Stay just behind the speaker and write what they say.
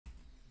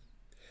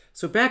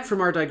So back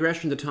from our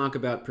digression to talk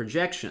about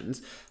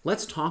projections,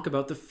 let's talk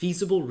about the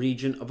feasible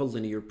region of a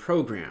linear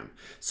program.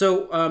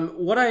 So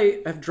what I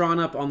have drawn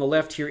up on the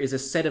left here is a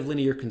set of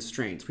linear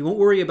constraints. We won't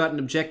worry about an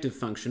objective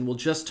function, we'll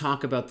just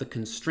talk about the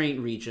constraint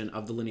region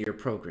of the linear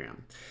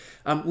program.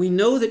 We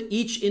know that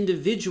each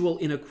individual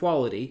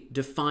inequality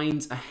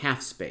defines a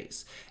half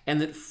space, and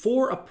that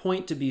for a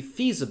point to be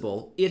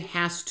feasible, it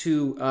has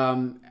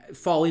to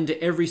fall into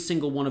every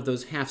single one of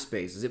those half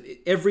spaces.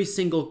 Every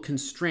single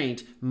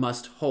constraint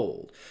must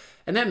hold.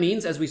 And that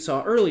means, as we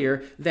saw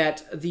earlier,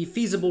 that the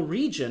feasible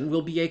region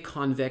will be a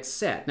convex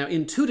set. Now,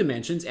 in 2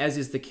 dimensions, as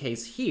is the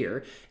case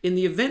here, in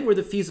the event where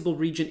the feasible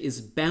region is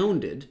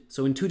bounded,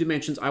 so in 2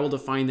 dimensions, I will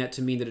define that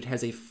to mean that it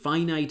has a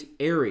finite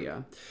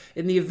area.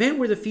 In the event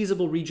where the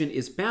feasible region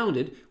is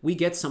bounded, we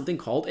get something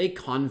called a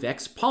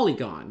convex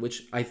polygon,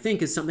 which I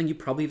think is something you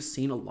probably have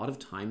seen a lot of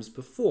times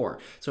before.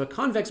 So a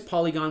convex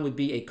polygon would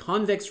be a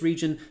convex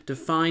region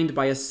defined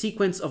by a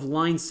sequence of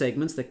line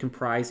segments that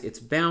comprise its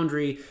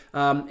boundary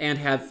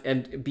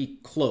and be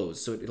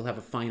closed, so it'll have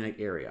a finite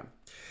area.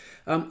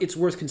 It's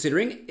worth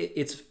considering.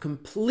 It's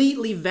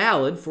completely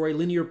valid for a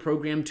linear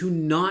program to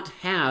not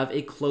have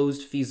a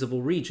closed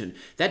feasible region.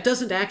 That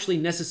doesn't actually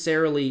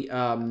necessarily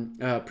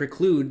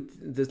preclude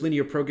this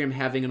linear program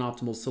having an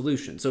optimal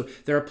solution. So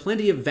there are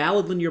plenty of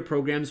valid linear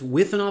programs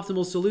with an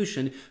optimal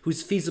solution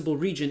whose feasible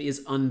region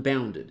is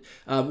unbounded,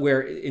 where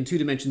in 2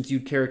 dimensions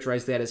you'd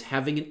characterize that as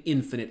having an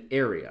infinite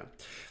area.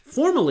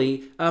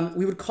 Formally,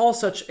 we would call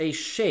such a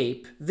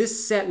shape,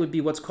 this set would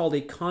be what's called a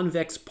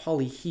convex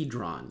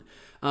polyhedron.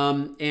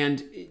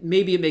 And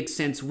maybe it makes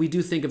sense, we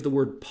do think of the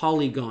word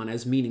polygon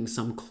as meaning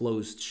some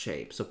closed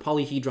shape. So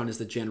polyhedron is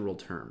the general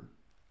term.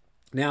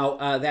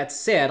 Now, that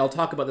said, I'll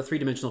talk about the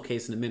 3-dimensional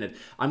case in a minute.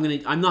 I'm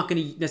not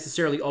going to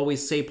necessarily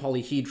always say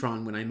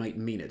polyhedron when I might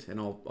mean it,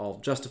 and I'll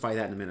justify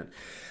that in a minute.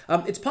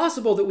 It's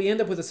possible that we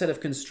end up with a set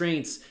of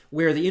constraints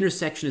where the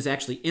intersection is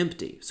actually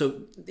empty.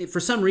 So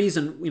for some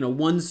reason,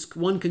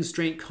 one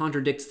constraint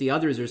contradicts the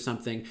others or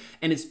something,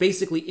 and it's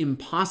basically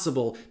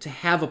impossible to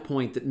have a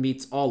point that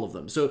meets all of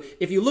them. So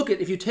if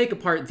you take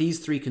apart these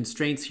 3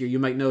 constraints here, you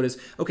might notice,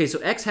 okay, so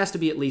x has to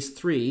be at least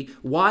 3,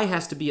 y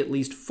has to be at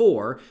least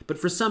 4, but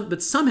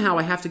somehow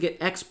I have to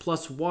get x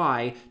plus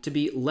y to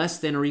be less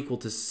than or equal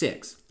to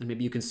 6. And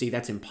maybe you can see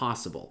that's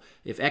impossible.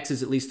 If x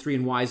is at least 3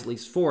 and y is at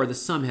least 4, the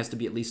sum has to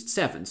be at least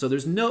 7. So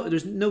there's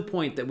no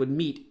point that would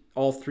meet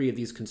all 3 of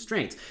these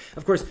constraints.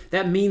 Of course,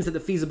 that means that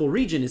the feasible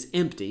region is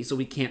empty, so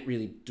we can't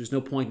really, there's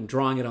no point in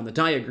drawing it on the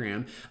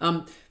diagram.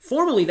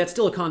 Formally, that's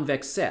still a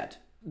convex set.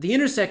 The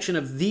intersection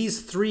of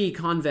these 3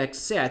 convex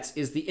sets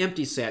is the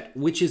empty set,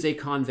 which is a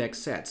convex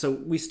set. So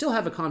we still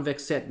have a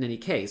convex set in any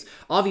case.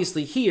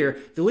 Obviously here,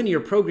 the linear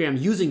program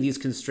using these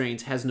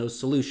constraints has no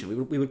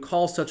solution. We would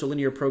call such a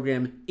linear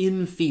program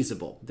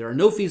infeasible. There are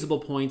no feasible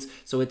points,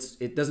 so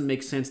it doesn't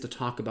make sense to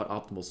talk about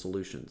optimal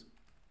solutions.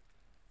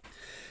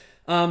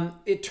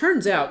 It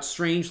turns out,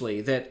 strangely,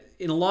 that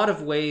in a lot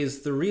of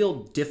ways, the real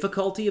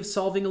difficulty of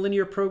solving a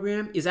linear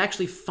program is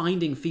actually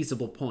finding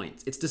feasible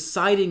points. It's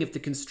deciding if the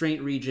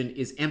constraint region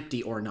is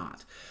empty or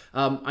not.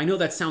 I know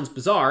that sounds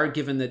bizarre,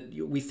 given that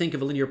we think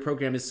of a linear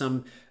program as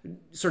some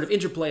sort of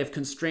interplay of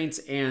constraints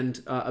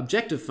and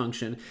objective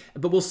function,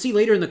 but we'll see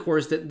later in the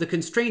course that the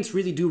constraints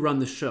really do run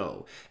the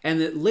show,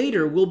 and that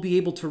later we'll be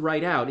able to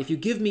write out, if you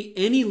give me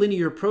any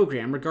linear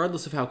program,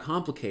 regardless of how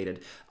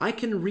complicated, I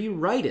can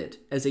rewrite it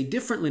as a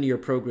different linear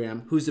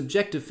program whose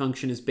objective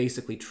function is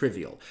basically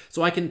trivial.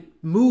 So I can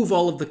move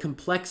all of the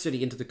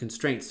complexity into the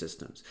constraint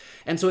systems.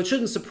 And so it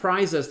shouldn't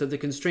surprise us that the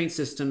constraint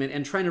system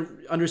and trying to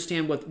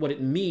understand what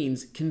it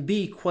means can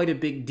be quite a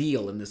big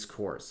deal in this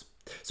course.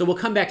 So we'll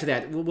come back to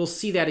that. We'll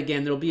see that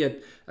again. There'll be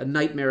a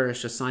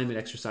nightmarish assignment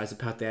exercise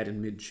about that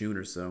in mid-June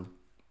or so.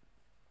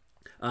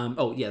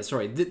 Oh, yeah,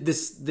 sorry.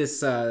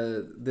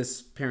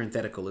 This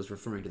parenthetical is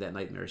referring to that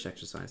nightmarish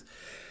exercise.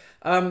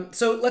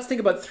 So let's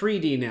think about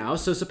 3D now.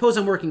 So suppose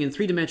I'm working in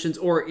 3 dimensions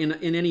or in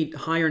any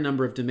higher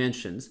number of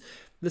dimensions.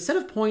 The set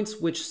of points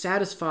which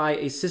satisfy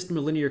a system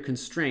of linear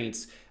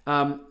constraints,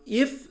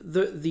 if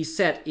the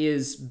set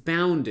is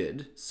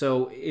bounded,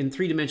 so in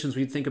 3 dimensions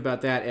we'd think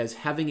about that as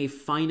having a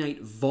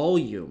finite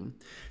volume,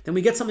 then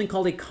we get something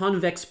called a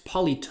convex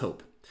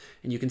polytope.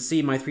 And you can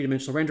see my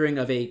 3-dimensional rendering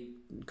of a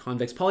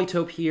convex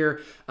polytope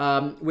here,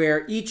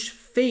 where each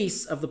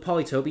face of the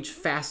polytope, each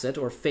facet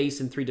or face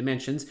in 3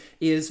 dimensions,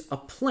 is a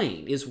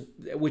plane,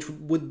 which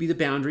would be the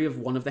boundary of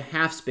one of the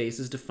half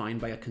spaces defined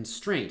by a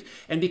constraint.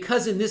 And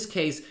because in this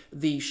case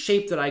the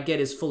shape that I get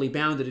is fully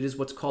bounded, it is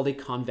what's called a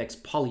convex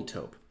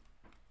polytope.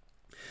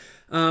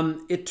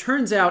 It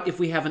turns out if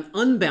we have an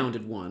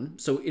unbounded one,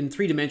 so in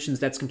 3 dimensions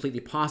that's completely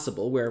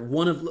possible, where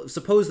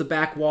suppose the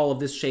back wall of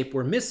this shape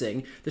were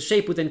missing, the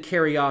shape would then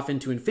carry off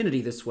into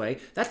infinity this way.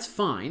 That's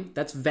fine.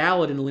 That's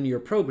valid in a linear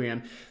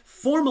program.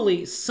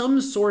 Formally,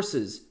 some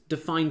sources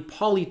define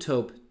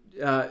polytope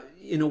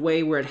in a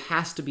way where it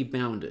has to be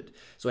bounded.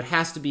 So it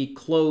has to be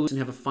closed and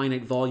have a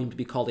finite volume to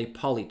be called a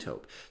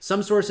polytope.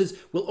 Some sources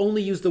will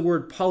only use the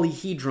word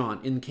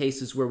polyhedron in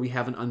cases where we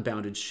have an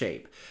unbounded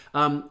shape.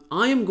 I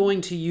am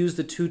going to use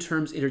the two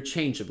terms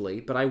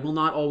interchangeably, but I will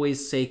not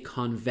always say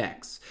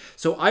convex.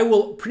 So I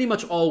will pretty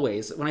much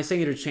always, when I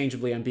say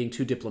interchangeably, I'm being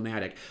too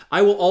diplomatic,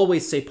 I will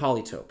always say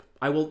polytope.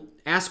 I will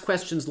ask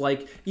questions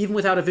like, even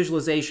without a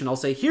visualization, I'll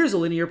say, here's a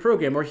linear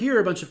program, or here are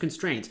a bunch of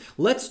constraints.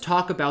 Let's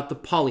talk about the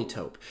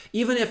polytope.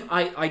 Even if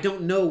I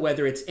don't know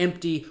whether it's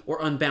empty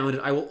or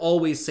unbounded, I will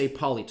always say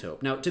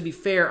polytope. Now, to be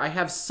fair, I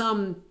have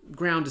some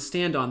ground to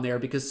stand on there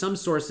because some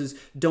sources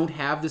don't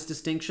have this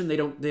distinction. They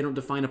don't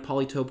define a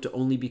polytope to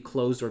only be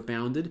closed or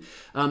bounded.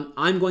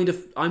 I'm going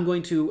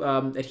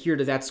to adhere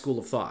to that school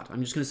of thought.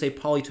 I'm just going to say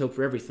polytope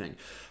for everything.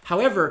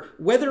 However,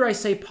 whether I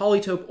say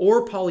polytope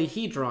or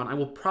polyhedron, I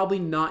will probably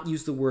not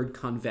use the word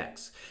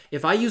convex.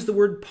 If I use the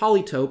word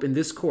polytope in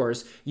this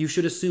course, you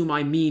should assume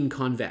I mean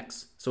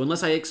convex. So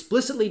unless I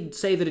explicitly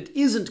say that it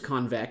isn't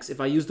convex,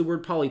 if I use the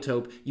word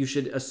polytope, you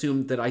should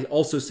assume that I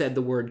also said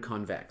the word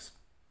convex.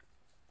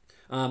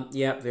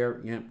 Yeah,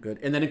 good.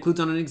 And that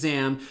includes on an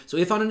exam. So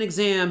if on an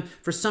exam,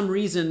 for some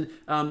reason,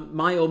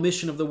 my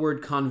omission of the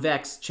word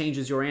convex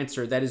changes your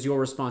answer, that is your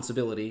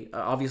responsibility.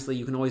 Obviously,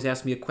 you can always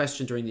ask me a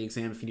question during the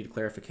exam if you need a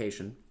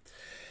clarification.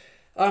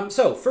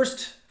 So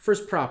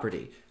first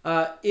property.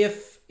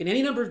 If in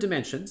any number of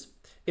dimensions,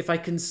 if I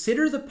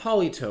consider the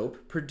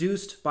polytope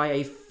produced by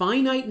a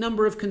finite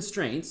number of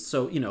constraints,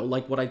 so,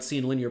 like what I'd see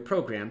in a linear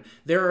program,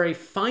 there are a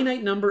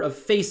finite number of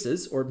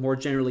faces, or more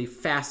generally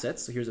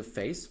facets, so here's a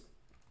face,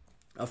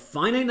 a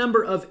finite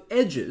number of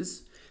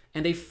edges,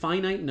 and a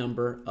finite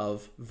number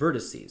of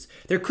vertices.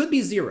 There could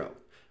be zero.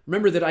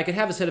 Remember that I could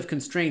have a set of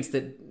constraints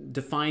that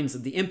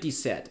defines the empty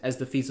set as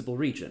the feasible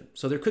region.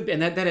 So there could be,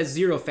 and that has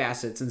 0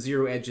 facets and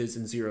 0 edges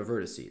and 0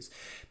 vertices.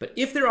 But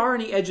if there are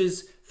any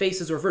edges,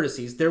 faces, or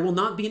vertices, there will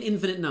not be an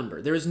infinite number.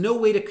 There is no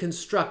way to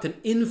construct an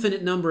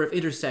infinite number of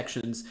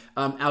intersections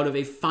out of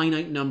a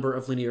finite number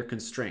of linear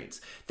constraints.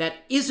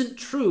 That isn't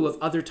true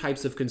of other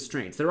types of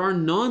constraints. There are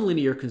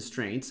nonlinear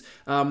constraints.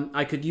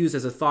 I could use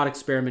as a thought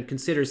experiment,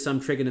 consider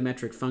some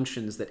trigonometric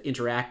functions that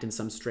interact in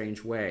some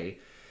strange way.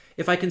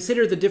 If I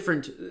consider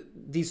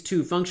these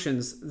two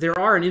functions, there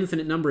are an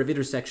infinite number of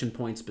intersection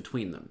points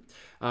between them.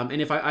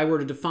 And if I were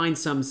to define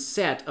some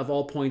set of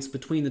all points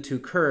between the two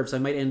curves, I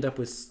might end up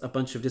with a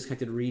bunch of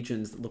disconnected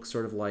regions that look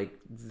sort of like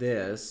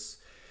this,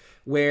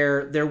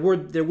 where there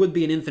would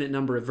be an infinite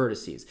number of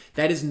vertices.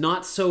 That is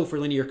not so for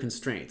linear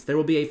constraints. There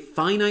will be a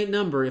finite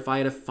number if I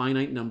had a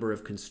finite number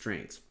of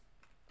constraints.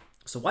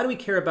 So why do we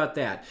care about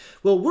that?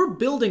 Well, we're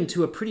building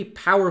to a pretty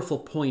powerful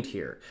point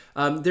here.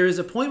 There is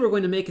a point we're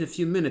going to make in a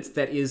few minutes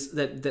that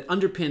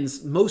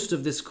underpins most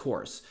of this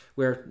course,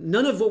 where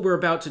none of what we're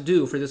about to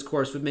do for this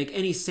course would make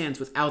any sense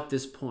without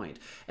this point.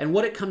 And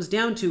what it comes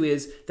down to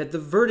is that the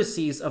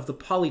vertices of the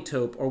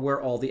polytope are where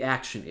all the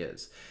action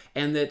is.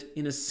 And that,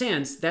 in a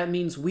sense, that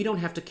means we don't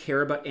have to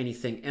care about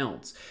anything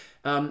else.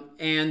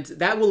 And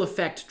that will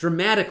affect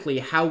dramatically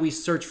how we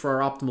search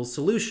for our optimal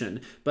solution.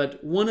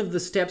 But one of the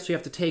steps we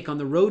have to take on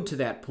the road to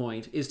that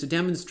point is to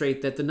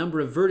demonstrate that the number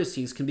of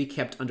vertices can be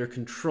kept under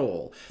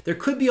control. There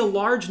could be a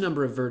large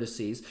number of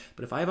vertices,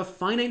 but if I have a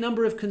finite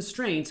number of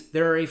constraints,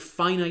 there are a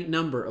finite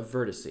number of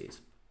vertices.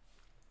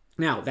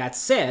 Now, that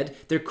said,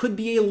 there could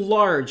be a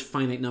large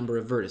finite number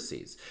of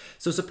vertices.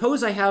 So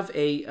suppose I have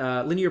a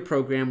linear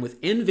program with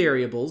n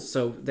variables,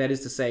 so that is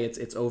to say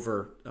it's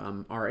over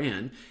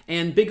Rn,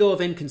 and big O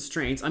of n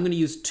constraints. I'm going to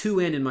use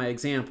 2n in my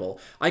example.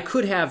 I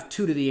could have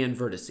 2 to the n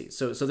vertices.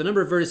 So the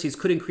number of vertices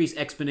could increase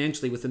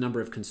exponentially with the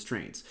number of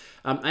constraints.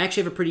 I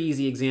actually have a pretty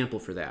easy example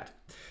for that.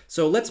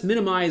 So let's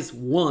minimize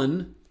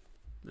 1.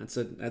 That's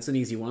an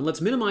easy one. Let's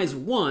minimize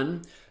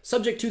 1,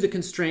 subject to the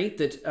constraint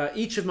that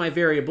each of my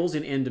variables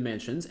in n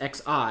dimensions,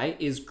 xi,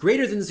 is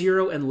greater than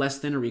 0 and less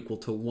than or equal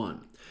to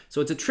 1. So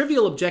it's a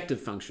trivial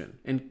objective function,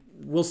 and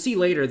we'll see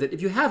later that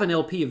if you have an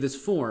LP of this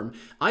form,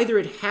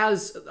 either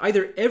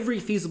every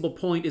feasible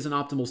point is an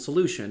optimal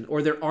solution,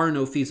 or there are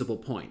no feasible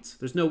points.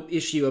 There's no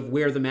issue of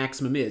where the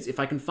maximum is. If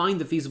I can find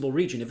the feasible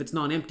region, if it's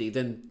non-empty,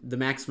 then the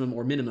maximum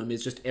or minimum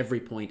is just every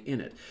point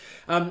in it.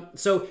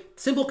 So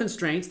simple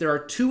constraints, there are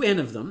 2n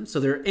of them, so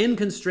there are n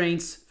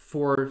constraints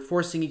for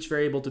forcing each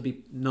variable to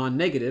be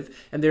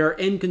non-negative, and there are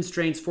n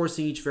constraints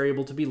forcing each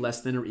variable to be less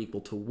than or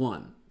equal to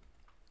 1.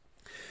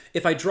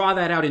 If I draw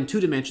that out in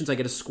 2 dimensions, I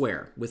get a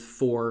square with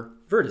 4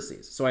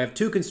 vertices. So I have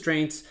 2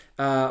 constraints,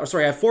 I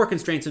have 4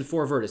 constraints and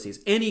 4 vertices.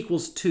 N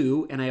equals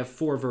 2, and I have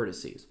 4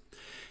 vertices.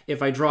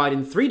 If I draw it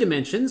in 3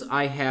 dimensions,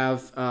 I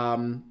have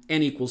n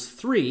equals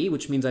 3,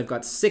 which means I've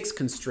got 6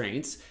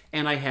 constraints,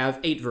 and I have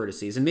 8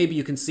 vertices. And maybe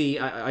you can see,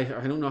 I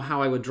don't know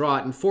how I would draw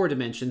it in 4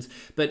 dimensions,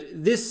 but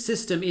this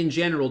system in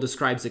general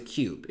describes a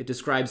cube. It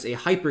describes a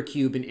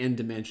hypercube in n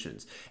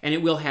dimensions. And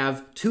it will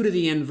have 2 to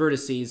the n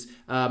vertices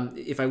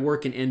if I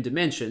work in n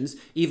dimensions,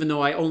 even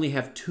though I only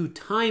have 2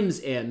 times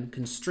n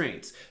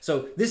constraints.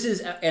 So this is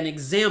an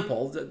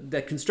example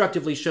that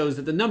constructively shows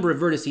that the number of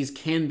vertices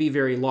can be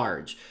very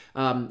large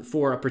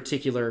for a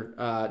particular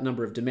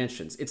number of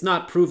dimensions. It's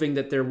not proving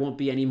that there won't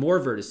be any more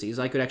vertices.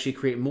 I could actually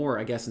create more,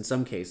 I guess, in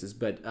some cases,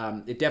 but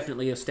it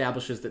definitely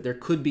establishes that there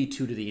could be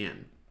 2 to the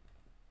n.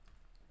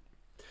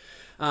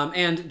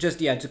 And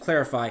just, yeah, to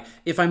clarify,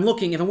 if I'm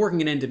working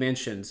in n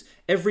dimensions,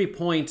 every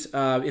point,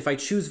 if I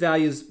choose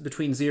values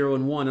between 0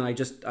 and 1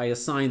 and I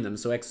assign them,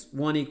 so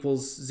x1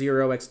 equals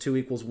 0, x2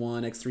 equals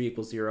 1, x3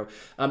 equals 0,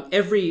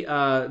 every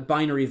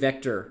binary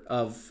vector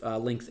of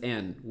length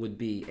n would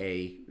be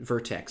a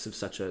vertex of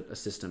such a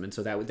system, and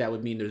so that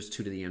would mean there's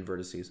 2 to the n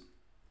vertices.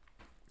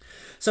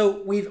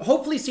 So we've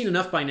hopefully seen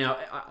enough by now.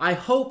 I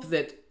hope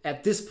that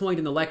at this point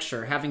in the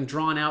lecture, having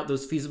drawn out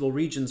those feasible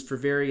regions for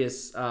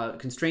various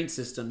constraint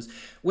systems,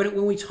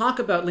 when we talk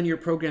about linear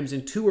programs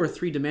in 2 or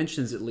 3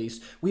 dimensions at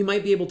least, we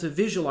might be able to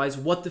visualize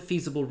what the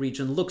feasible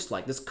region looks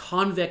like, this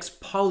convex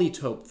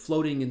polytope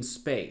floating in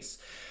space.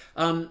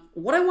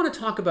 What I want to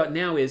talk about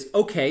now is,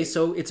 okay,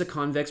 so it's a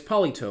convex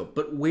polytope,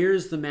 but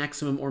where's the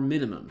maximum or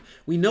minimum?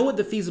 We know what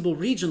the feasible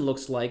region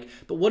looks like,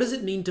 but what does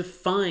it mean to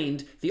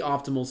find the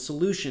optimal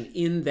solution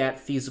in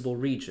that feasible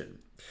region?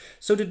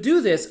 So to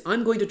do this,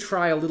 I'm going to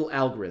try a little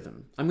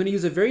algorithm. I'm going to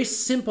use a very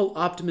simple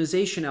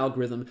optimization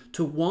algorithm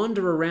to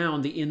wander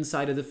around the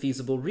inside of the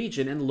feasible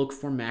region and look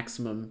for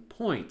maximum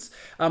points.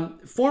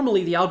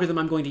 Formally, the algorithm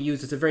I'm going to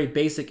use is a very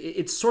basic,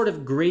 it's sort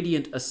of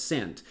gradient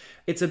ascent.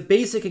 It's a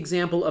basic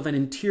example of an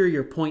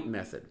interior point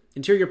method.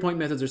 Interior point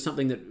methods are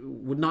something that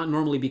would not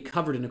normally be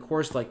covered in a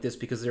course like this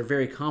because they're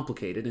very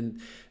complicated.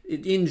 And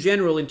in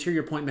general,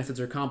 interior point methods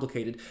are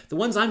complicated. The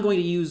ones I'm going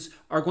to use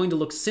are going to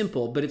look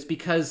simple, but it's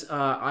because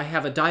I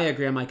have a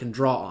diagram I can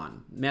draw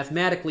on.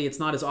 Mathematically, it's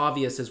not as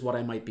obvious as what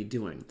I might be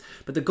doing.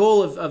 But the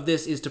goal of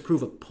this is to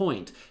prove a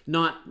point,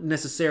 not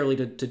necessarily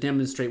to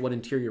demonstrate what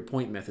interior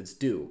point methods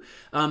do.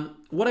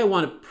 What I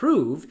want to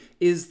prove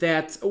is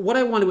that, what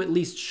I want to at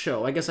least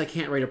show, I guess I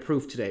can't write a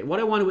proof today, what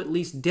I want to at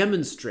least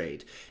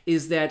demonstrate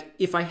is that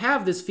if I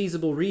have this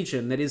feasible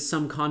region that is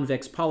some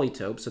convex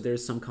polytope, so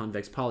there's some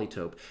convex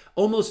polytope,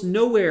 almost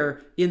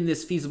nowhere in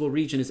this feasible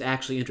region is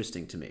actually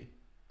interesting to me.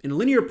 In a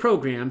linear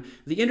program,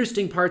 the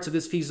interesting parts of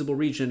this feasible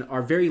region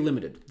are very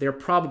limited. They're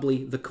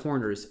probably the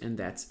corners, and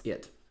that's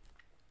it.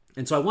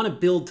 And so I want to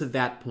build to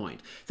that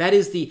point. That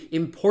is the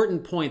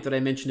important point that I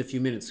mentioned a few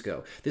minutes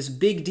ago. This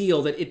big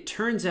deal that it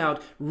turns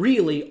out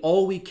really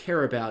all we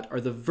care about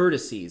are the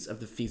vertices of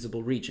the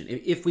feasible region,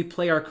 if we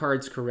play our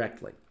cards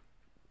correctly.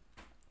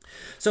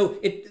 So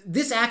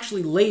this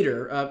actually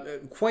later,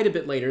 quite a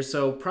bit later,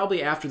 so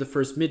probably after the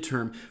first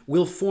midterm,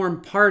 will form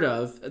part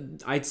of,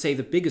 I'd say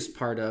the biggest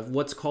part of,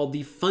 what's called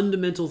the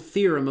fundamental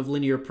theorem of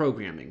linear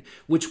programming,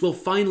 which will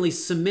finally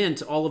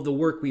cement all of the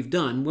work we've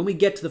done. When we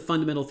get to the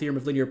fundamental theorem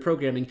of linear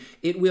programming,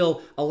 it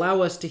will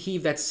allow us to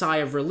heave that sigh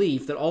of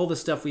relief that all the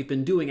stuff we've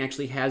been doing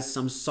actually has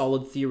some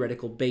solid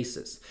theoretical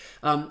basis.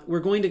 We're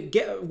going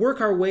to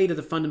work our way to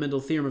the fundamental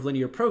theorem of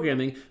linear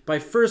programming by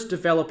first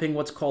developing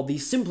what's called the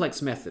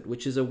simplex method,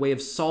 which is a way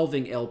of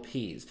solving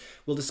LPs.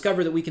 We'll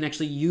discover that we can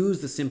actually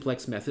use the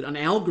simplex method, an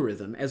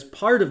algorithm, as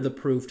part of the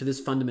proof to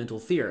this fundamental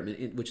theorem,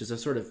 which is a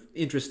sort of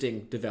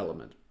interesting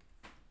development.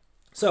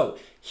 So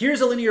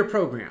here's a linear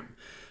program,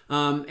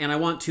 and I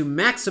want to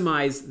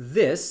maximize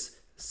this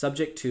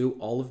subject to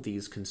all of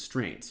these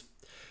constraints.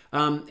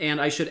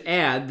 And I should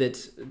add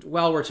that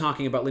while we're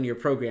talking about linear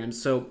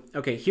programs, so,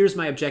 okay, here's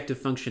my objective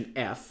function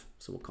f.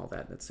 So we'll call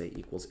that, let's say,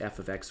 equals f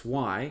of x,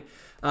 y.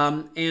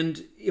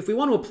 And if we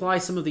want to apply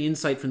some of the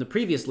insight from the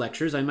previous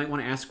lectures, I might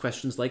want to ask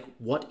questions like,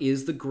 what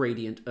is the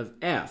gradient of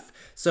f?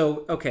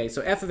 So, okay,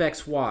 so f of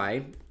x,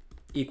 y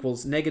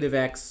equals negative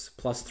x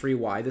plus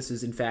 3y. This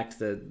is, in fact,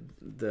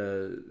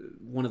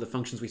 one of the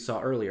functions we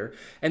saw earlier.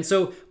 And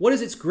so what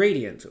is its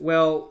gradient?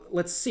 Well,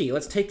 let's see.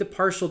 Let's take the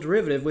partial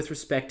derivative with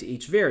respect to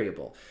each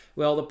variable.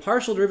 Well, the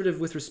partial derivative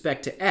with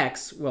respect to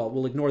x, well,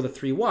 we'll ignore the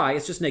 3y,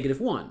 it's just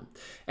negative 1.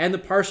 And the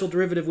partial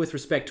derivative with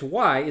respect to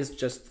y is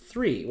just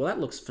 3. Well, that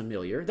looks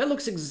familiar. That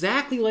looks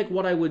exactly like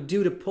what I would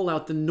do to pull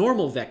out the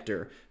normal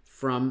vector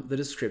from the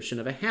description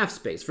of a half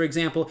space. For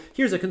example,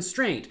 here's a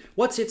constraint.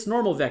 What's its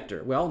normal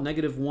vector? Well,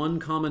 negative 1,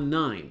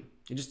 9.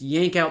 You just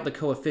yank out the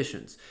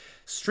coefficients.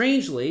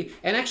 Strangely,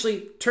 and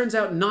actually turns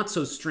out not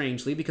so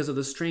strangely because of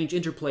the strange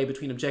interplay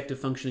between objective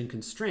function and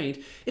constraint,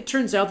 it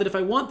turns out that if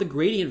I want the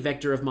gradient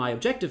vector of my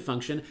objective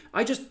function,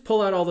 I just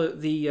pull out all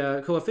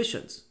the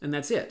coefficients, and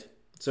that's it.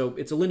 So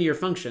it's a linear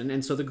function,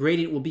 and so the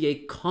gradient will be a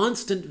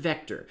constant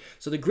vector.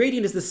 So the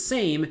gradient is the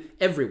same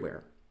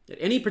everywhere. At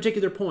any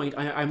particular point,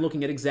 I'm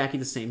looking at exactly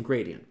the same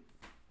gradient.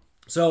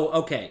 So,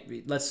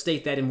 okay, let's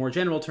state that in more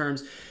general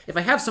terms. If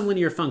I have some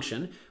linear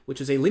function, which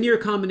is a linear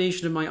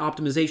combination of my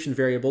optimization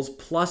variables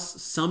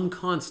plus some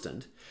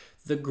constant,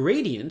 The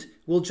gradient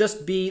will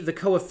just be the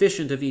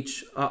coefficient of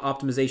each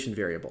optimization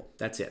variable.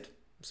 That's it.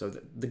 So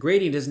the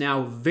gradient is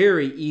now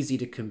very easy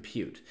to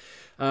compute.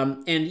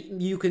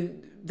 And you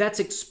can, that's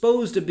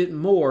exposed a bit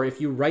more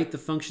if you write the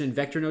function in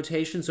vector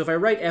notation. So if I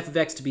write f of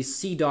x to be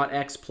c dot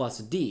x plus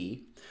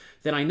d,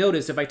 then I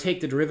notice if I take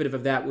the derivative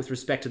of that with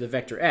respect to the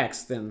vector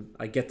x, then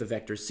I get the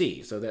vector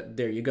c. So that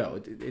there you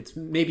go. It's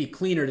maybe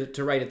cleaner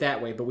to write it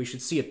that way, but we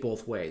should see it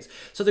both ways.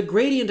 So the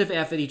gradient of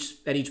f at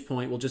each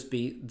point will just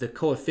be the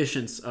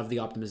coefficients of the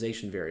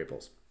optimization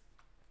variables.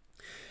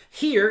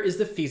 Here is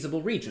the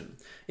feasible region.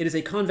 It is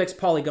a convex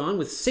polygon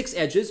with 6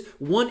 edges,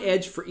 1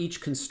 edge for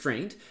each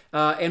constraint.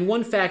 And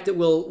one fact that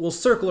we'll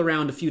circle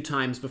around a few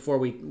times before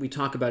we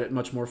talk about it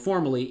much more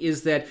formally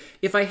is that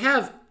if I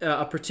have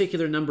a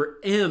particular number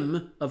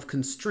m of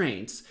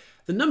constraints,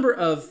 the number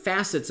of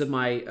facets of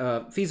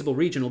my feasible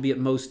region will be at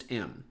most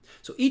m.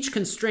 So each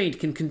constraint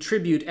can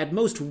contribute at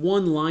most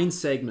one line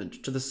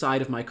segment to the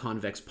side of my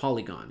convex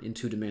polygon in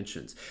 2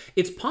 dimensions.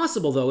 It's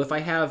possible, though, if I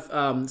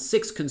have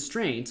 6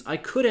 constraints, I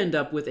could end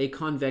up with a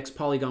convex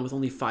polygon with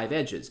only 5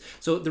 edges.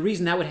 So the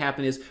reason that would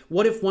happen is,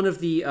 what if one of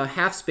the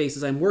half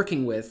spaces I'm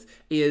working with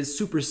is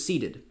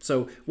superseded?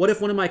 So what if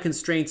one of my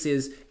constraints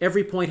is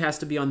every point has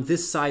to be on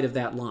this side of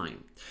that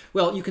line?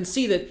 Well, you can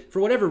see that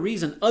for whatever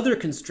reason, other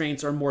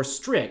constraints are more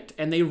strict,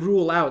 and they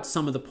rule out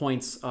some of the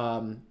points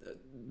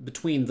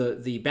between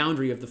the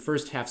boundary of the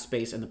first half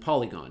space and the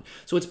polygon.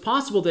 So it's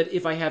possible that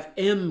if I have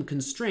m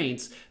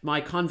constraints,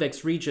 my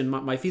convex region,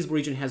 my feasible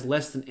region has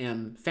less than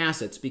m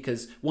facets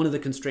because one of the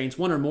constraints,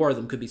 one or more of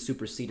them, could be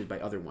superseded by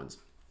other ones.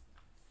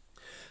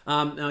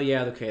 Oh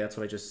yeah, okay, that's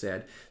what I just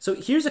said. So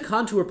here's a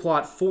contour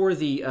plot for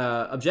the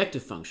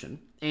objective function.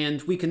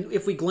 And we can,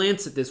 if we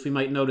glance at this, we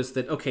might notice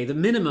that, okay, the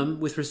minimum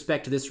with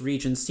respect to this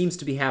region seems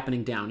to be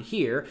happening down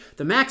here.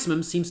 The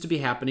maximum seems to be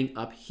happening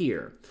up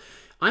here.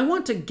 I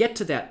want to get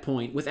to that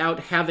point without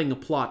having a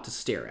plot to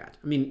stare at.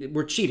 I mean,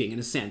 we're cheating in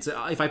a sense.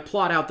 If I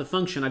plot out the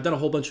function, I've done a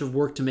whole bunch of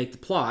work to make the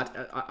plot.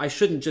 I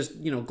shouldn't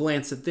just,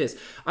 glance at this.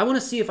 I want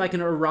to see if I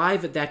can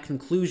arrive at that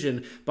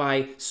conclusion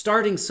by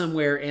starting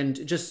somewhere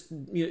and just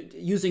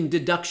using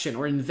deduction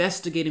or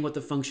investigating what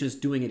the function is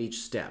doing at each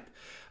step.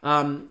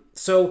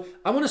 So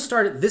I want to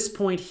start at this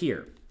point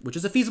here, which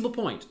is a feasible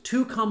point,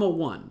 2,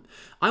 1.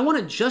 I want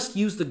to just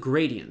use the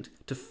gradient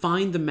to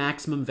find the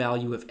maximum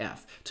value of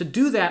f. To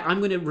do that, I'm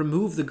going to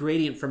remove the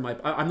gradient from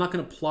I'm not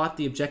going to plot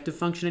the objective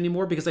function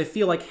anymore because I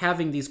feel like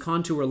having these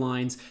contour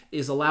lines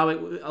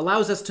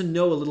allows us to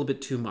know a little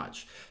bit too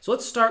much. So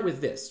let's start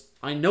with this.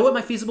 I know what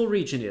my feasible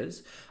region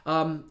is,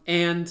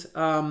 and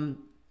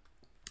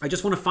I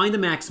just want to find the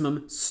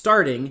maximum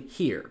starting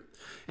here.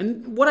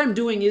 And what I'm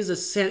doing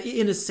is,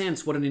 in a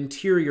sense, what an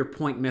interior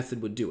point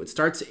method would do. It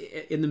starts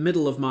in the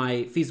middle of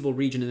my feasible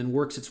region and then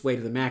works its way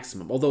to the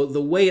maximum, although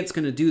the way it's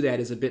going to do that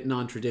is a bit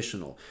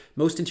non-traditional.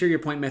 Most interior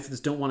point methods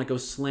don't want to go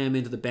slam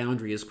into the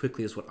boundary as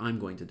quickly as what I'm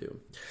going to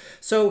do.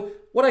 So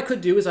what I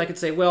could do is I could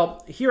say,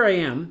 well, here I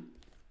am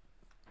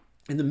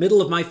in the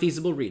middle of my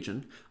feasible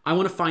region. I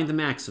want to find the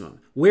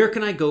maximum. Where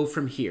can I go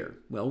from here?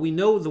 Well, we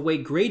know the way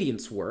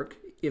gradients work.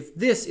 If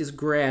this is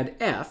grad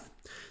f,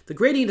 the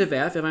gradient of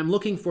f, if I'm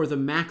looking for the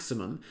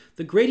maximum,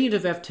 the gradient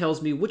of f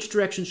tells me which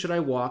direction should I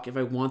walk if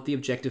I want the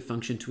objective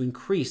function to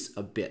increase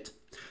a bit.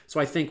 So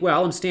I think,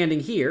 well, I'm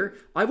standing here.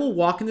 I will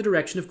walk in the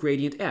direction of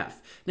gradient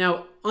f.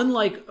 Now,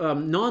 unlike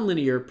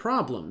nonlinear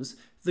problems,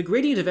 the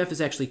gradient of f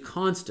is actually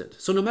constant.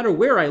 So no matter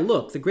where I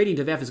look, the gradient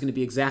of f is going to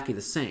be exactly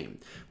the same,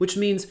 which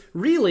means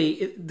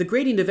really the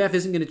gradient of f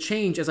isn't going to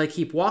change as I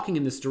keep walking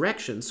in this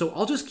direction. So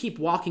I'll just keep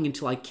walking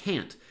until I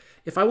can't.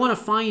 If I want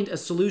to find a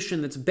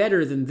solution that's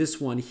better than this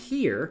one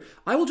here,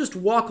 I will just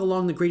walk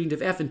along the gradient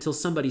of f until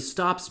somebody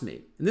stops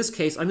me. In this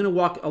case, I'm going to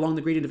walk along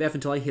the gradient of f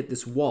until I hit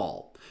this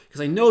wall,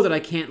 because I know that I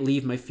can't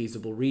leave my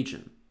feasible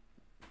region.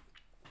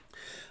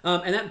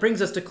 And that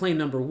brings us to claim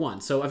number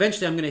 1. So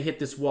eventually I'm going to hit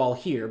this wall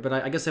here, but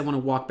I guess I want to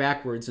walk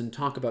backwards and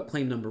talk about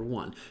claim number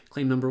 1.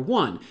 Claim number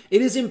 1,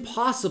 it is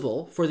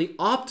impossible for the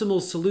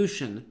optimal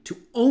solution to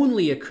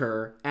only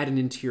occur at an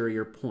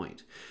interior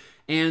point.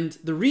 And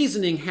the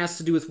reasoning has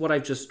to do with what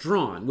I've just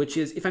drawn, which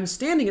is if I'm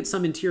standing at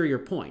some interior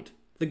point,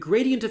 the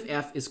gradient of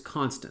f is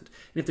constant.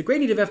 And if the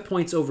gradient of f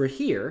points over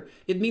here,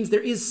 it means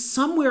there is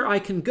somewhere I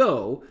can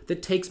go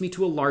that takes me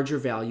to a larger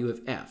value of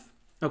f.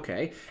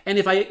 Okay, and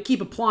if I keep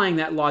applying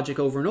that logic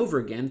over and over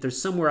again,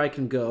 there's somewhere I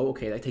can go,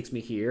 okay, that takes me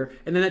here,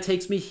 and then that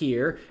takes me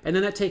here, and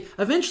then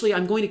eventually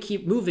I'm going to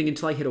keep moving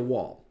until I hit a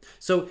wall.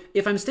 So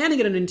if I'm standing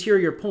at an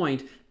interior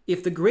point,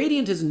 if the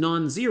gradient is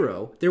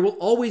non-zero, there will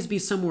always be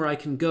somewhere I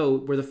can go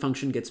where the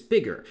function gets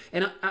bigger.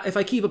 And if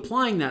I keep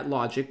applying that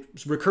logic,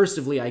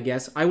 recursively I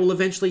guess, I will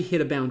eventually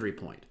hit a boundary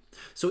point.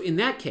 So in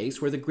that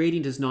case, where the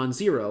gradient is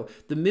non-zero,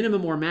 the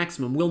minimum or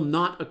maximum will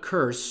not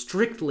occur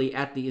strictly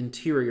at the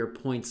interior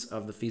points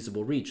of the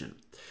feasible region.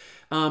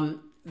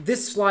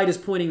 This slide is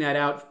pointing that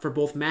out for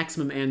both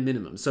maximum and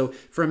minimum. So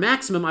for a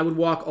maximum, I would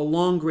walk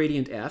along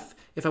gradient f.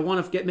 If I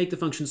want to make the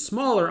function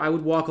smaller, I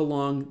would walk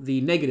along the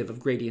negative of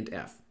gradient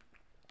f.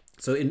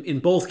 So in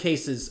both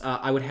cases,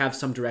 I would have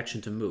some direction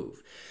to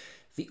move.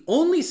 The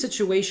only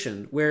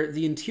situation where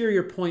the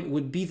interior point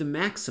would be the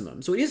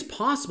maximum, so it is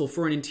possible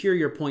for an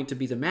interior point to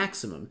be the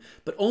maximum,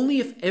 but only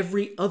if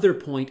every other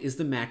point is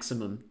the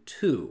maximum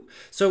too.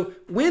 So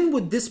when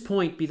would this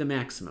point be the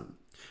maximum?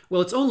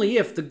 Well, it's only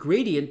if the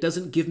gradient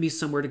doesn't give me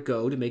somewhere to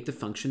go to make the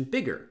function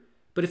bigger.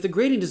 But if the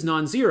gradient is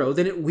non-zero,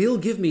 then it will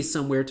give me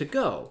somewhere to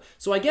go.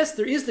 So I guess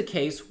there is the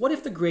case, what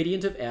if the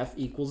gradient of f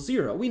equals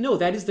 0? We know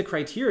that is the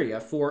criteria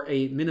for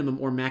a minimum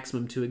or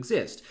maximum to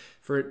exist.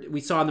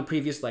 We saw in the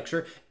previous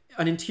lecture,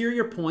 an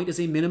interior point is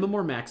a minimum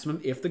or maximum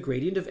if the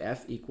gradient of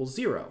f equals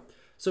 0.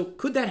 So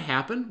could that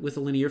happen with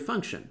a linear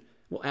function?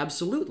 Well,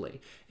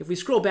 absolutely. If we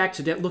scroll back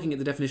to looking at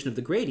the definition of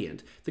the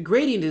gradient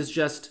is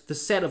just the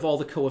set of all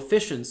the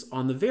coefficients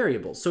on the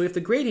variables. So if the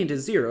gradient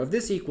is 0, if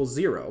this equals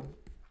 0,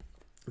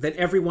 then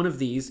every one of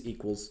these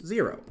equals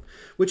 0,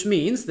 which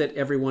means that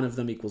every one of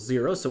them equals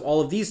 0. So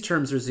all of these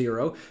terms are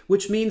 0,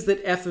 which means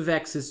that f of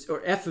x is,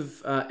 or f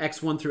of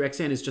x1 through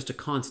xn is just a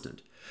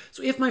constant.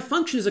 So if my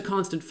function is a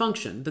constant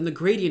function, then the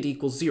gradient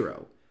equals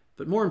 0.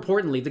 But more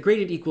importantly, the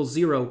gradient equals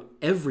 0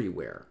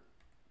 everywhere.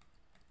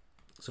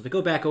 So if I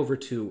go back over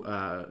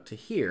to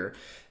here,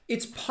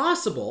 it's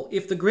possible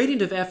if the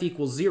gradient of f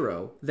equals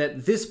 0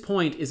 that this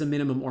point is a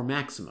minimum or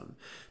maximum.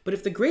 But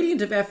if the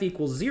gradient of f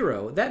equals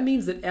 0, that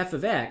means that f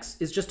of x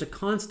is just a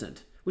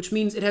constant, which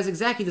means it has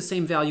exactly the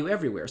same value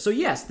everywhere. So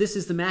yes, this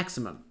is the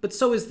maximum, but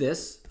so is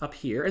this up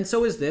here, and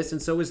so is this,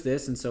 and so is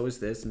this, and so is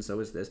this, and so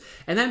is this.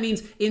 And that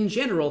means, in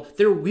general,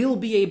 there will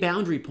be a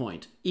boundary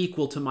point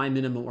equal to my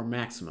minimum or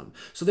maximum.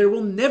 So there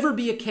will never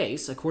be a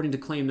case, according to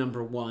claim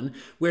number 1,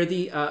 where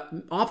the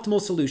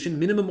optimal solution,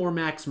 minimum or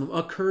maximum,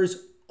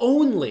 occurs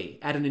only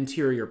at an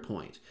interior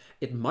point.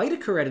 It might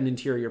occur at an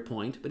interior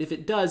point, but if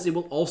it does, it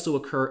will also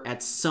occur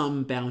at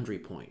some boundary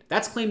point.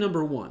 That's claim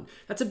number 1.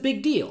 That's a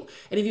big deal.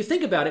 And if you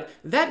think about it,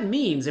 that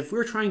means if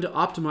we're trying to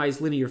optimize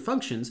linear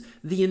functions,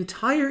 the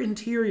entire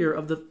interior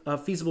of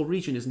the feasible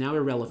region is now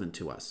irrelevant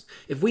to us.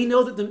 If we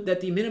know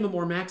that the minimum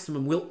or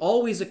maximum will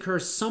always occur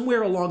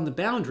somewhere along the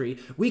boundary,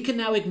 we can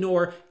now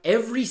ignore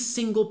every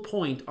single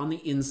point on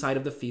the inside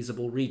of the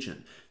feasible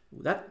region.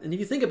 And if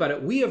you think about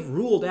it, we have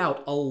ruled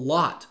out a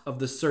lot of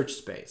the search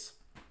space.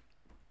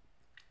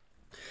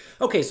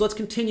 Okay, so let's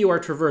continue our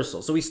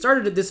traversal. So we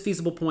started at this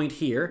feasible point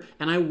here,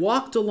 and I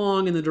walked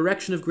along in the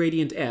direction of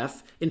gradient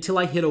f until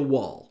I hit a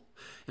wall.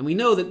 And we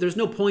know that there's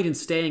no point in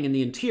staying in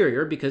the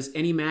interior because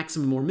any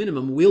maximum or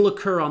minimum will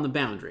occur on the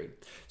boundary.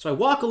 So I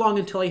walk along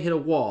until I hit a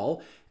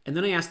wall, and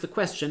then I ask the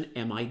question,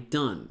 am I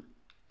done?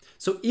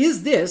 So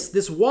is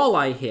this wall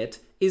I hit,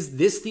 is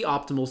this the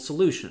optimal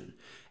solution?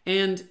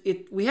 And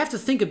we have to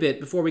think a bit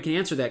before we can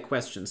answer that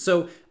question.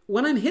 So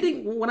when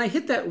I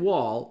hit that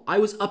wall, I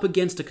was up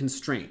against a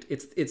constraint.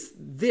 It's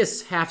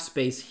this half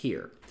space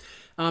here.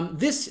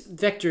 This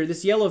vector,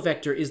 this yellow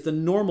vector, is the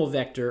normal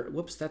vector.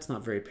 Whoops, that's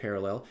not very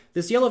parallel.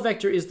 This yellow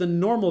vector is the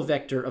normal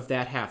vector of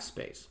that half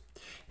space.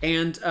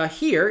 And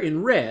here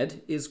in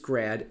red is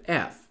grad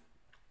f.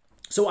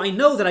 So I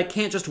know that I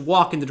can't just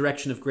walk in the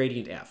direction of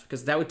gradient f,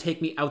 because that would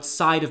take me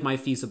outside of my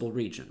feasible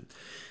region.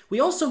 We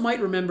also might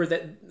remember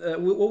that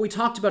what we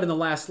talked about in the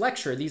last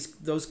lecture,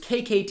 those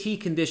KKT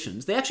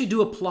conditions, they actually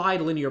do apply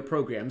to linear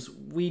programs.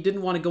 We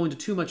didn't want to go into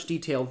too much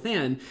detail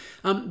then,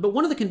 but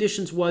one of the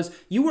conditions was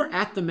you were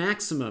at the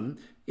maximum.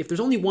 If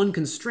there's only one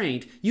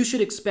constraint, you should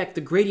expect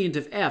the gradient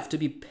of f to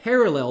be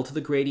parallel to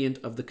the gradient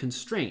of the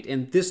constraint.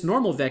 And this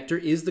normal vector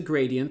is the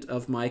gradient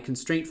of my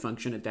constraint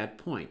function at that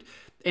point.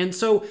 And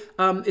so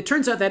it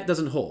turns out that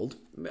doesn't hold.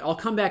 I'll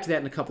come back to that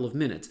in a couple of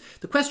minutes.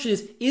 The question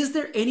is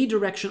there any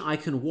direction I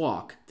can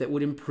walk that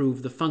would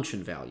improve the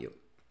function value?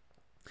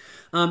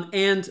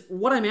 And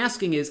what I'm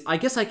asking is, I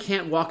guess I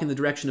can't walk in the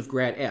direction of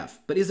grad f,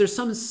 but is there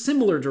some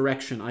similar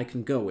direction I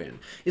can go in?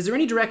 Is there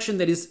any direction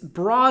that is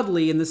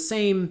broadly in the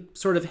same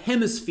sort of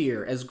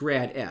hemisphere as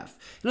grad f?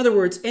 In other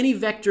words, any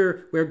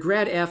vector where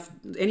grad f,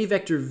 any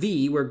vector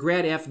v where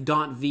grad f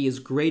dot v is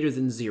greater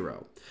than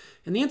 0.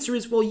 And the answer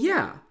is, well,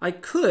 yeah, I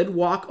could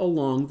walk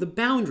along the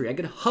boundary. I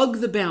could hug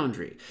the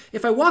boundary.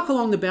 If I walk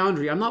along the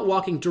boundary, I'm not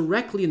walking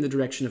directly in the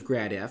direction of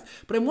grad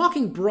f, but I'm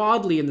walking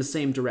broadly in the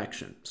same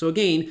direction. So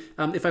again,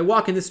 if I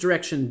walk in this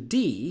direction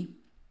d,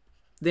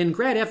 then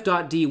grad f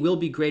dot d will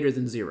be greater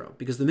than 0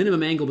 because the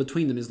minimum angle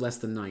between them is less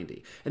than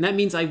 90. And that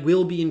means I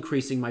will be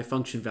increasing my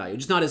function value,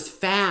 just not as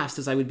fast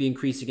as I would be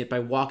increasing it by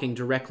walking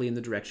directly in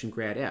the direction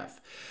grad f.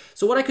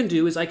 So what I can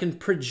do is I can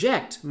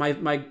project my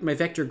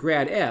vector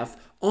grad f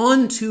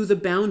onto the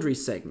boundary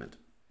segment.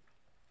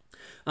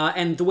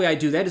 And the way I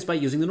do that is by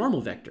using the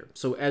normal vector.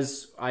 So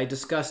as I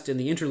discussed in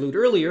the interlude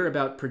earlier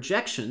about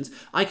projections,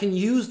 I can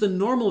use the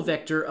normal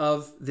vector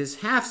of this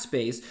half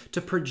space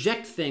to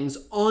project things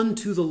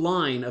onto the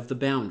line of the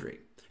boundary.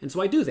 And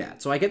so I do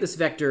that. So I get this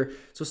vector,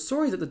 so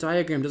sorry that the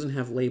diagram doesn't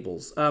have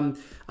labels.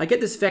 I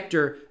get this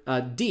vector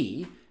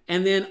d,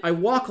 and then I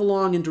walk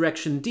along in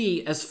direction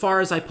d as far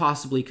as I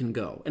possibly can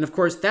go. And of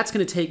course, that's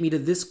going to take me to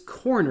this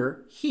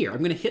corner here. I'm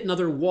going to hit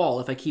another wall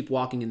if I keep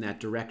walking in that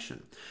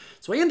direction.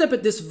 So I end up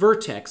at this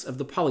vertex of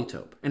the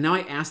polytope. And now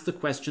I ask the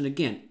question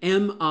again,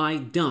 am I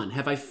done?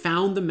 Have I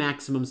found the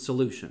maximum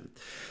solution?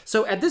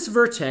 So at this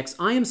vertex,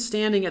 I am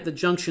standing at the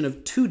junction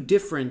of two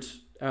different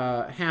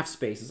half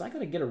spaces. I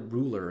gotta get a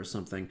ruler or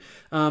something.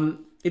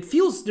 It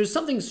feels there's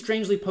something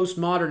strangely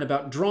postmodern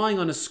about drawing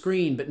on a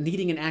screen but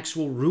needing an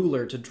actual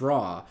ruler to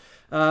draw.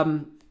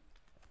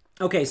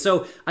 Okay,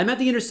 so I'm at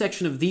the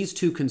intersection of these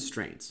two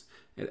constraints.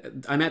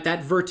 I'm at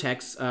that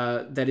vertex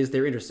that is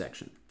their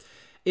intersection.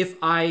 If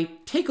I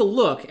take a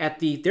look at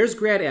there's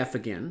grad f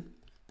again,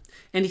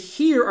 and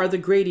here are the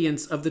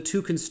gradients of the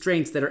two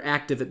constraints that are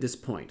active at this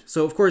point.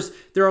 So of course,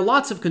 there are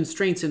lots of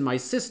constraints in my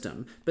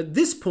system, but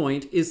this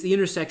point is the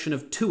intersection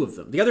of two of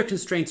them. The other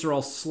constraints are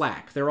all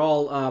slack. They're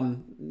all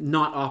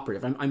not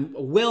operative. I'm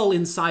well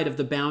inside of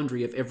the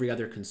boundary of every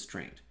other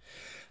constraint.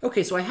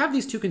 Okay, so I have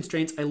these two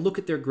constraints, I look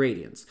at their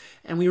gradients,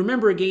 and we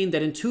remember again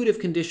that intuitive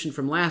condition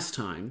from last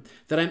time,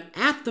 that I'm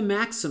at the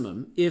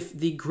maximum if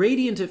the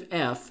gradient of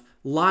f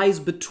lies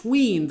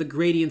between the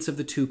gradients of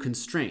the two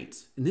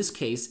constraints. In this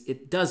case,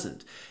 it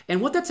doesn't. And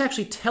what that's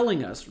actually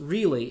telling us,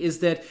 really,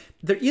 is that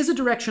there is a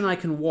direction I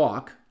can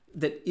walk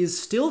that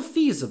is still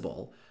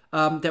feasible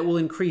that will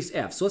increase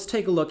f. So let's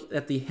take a look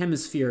at the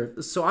hemisphere.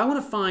 So I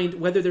want to find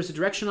whether there's a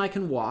direction I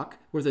can walk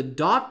where the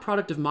dot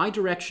product of my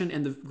direction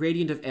and the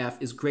gradient of f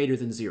is greater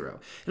than 0.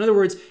 In other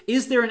words,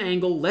 is there an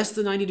angle less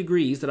than 90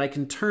 degrees that I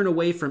can turn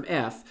away from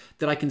f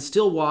that I can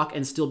still walk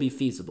and still be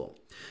feasible?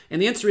 And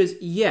the answer is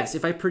yes.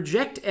 If I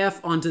project f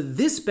onto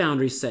this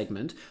boundary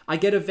segment, I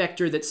get a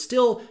vector that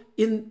still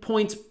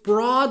points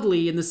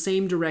broadly in the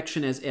same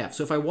direction as f.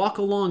 So if I walk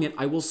along it,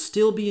 I will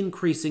still be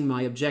increasing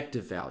my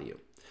objective value.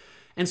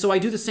 And so I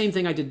do the same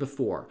thing I did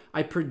before.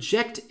 I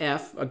project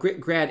f,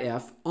 grad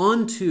f,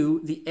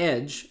 onto the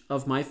edge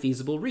of my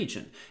feasible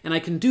region. And I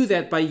can do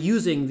that by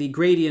using the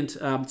gradient,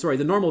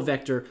 the normal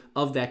vector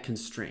of that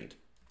constraint.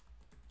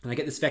 And I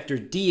get this vector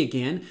d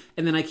again,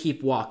 and then I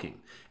keep walking.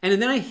 And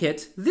then I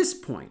hit this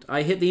point.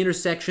 I hit the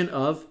intersection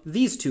of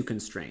these two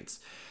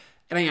constraints.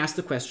 And I ask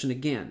the question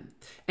again.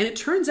 And it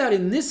turns out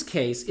in this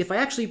case, if I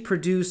actually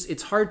produce,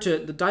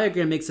 the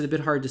diagram makes it a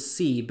bit hard to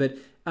see, but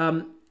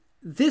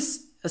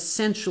this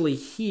essentially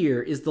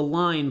here is the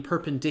line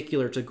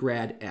perpendicular to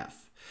grad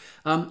f.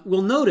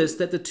 We'll notice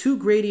that the two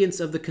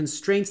gradients of the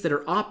constraints that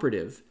are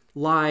operative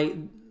lie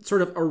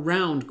sort of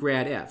around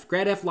grad f.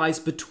 Grad f lies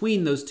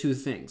between those two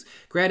things.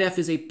 Grad f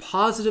is a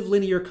positive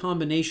linear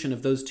combination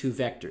of those two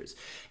vectors.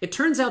 It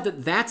turns out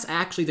that that's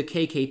actually the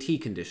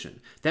KKT condition.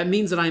 That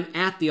means that I'm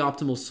at the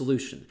optimal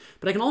solution.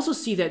 But I can also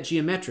see that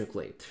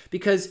geometrically,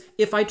 because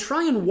if I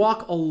try and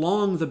walk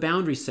along the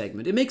boundary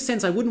segment, it makes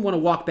sense I wouldn't want to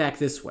walk back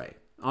this way.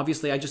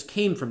 Obviously, I just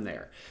came from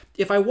there.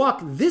 If I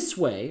walk this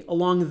way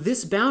along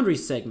this boundary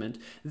segment,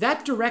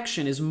 that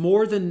direction is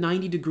more than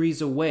 90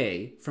 degrees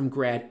away from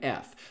grad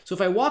f. So if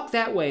I walk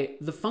that way,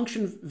 the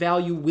function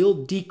value will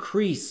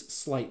decrease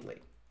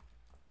slightly,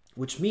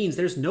 which means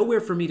there's nowhere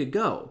for me to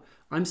go.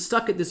 I'm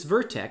stuck at this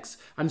vertex,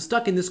 I'm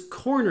stuck in this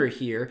corner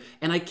here,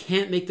 and I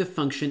can't make the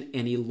function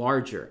any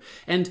larger.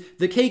 And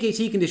the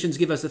KKT conditions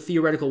give us a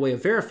theoretical way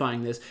of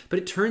verifying this, but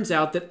it turns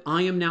out that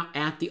I am now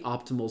at the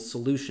optimal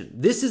solution.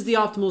 This is the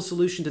optimal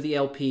solution to the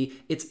LP,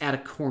 it's at a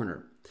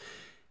corner.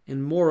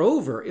 And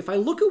moreover, if I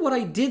look at what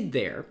I did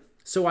there,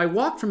 so I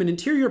walked from an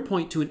interior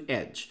point to an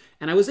edge,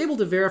 and I was able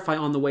to verify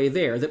on the way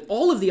there that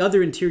all of the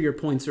other interior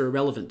points are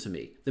irrelevant to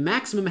me. The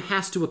maximum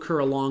has to occur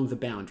along the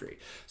boundary.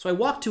 So I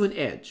walked to an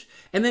edge,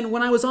 and then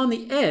when I was on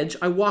the edge,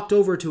 I walked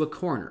over to a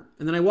corner,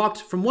 and then I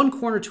walked from one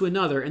corner to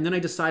another, and then I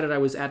decided I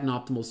was at an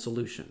optimal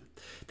solution.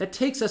 That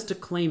takes us to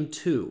claim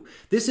 2.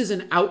 This is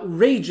an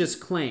outrageous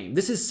claim.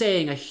 This is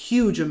saying a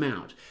huge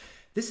amount.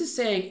 This is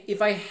saying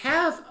if I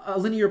have a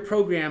linear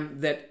program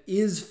that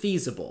is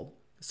feasible,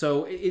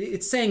 so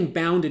it's saying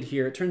bounded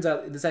here. It turns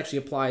out this actually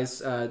applies,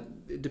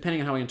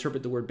 depending on how I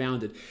interpret the word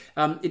bounded.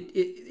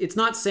 It's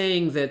not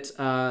saying that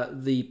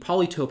the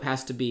polytope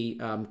has to be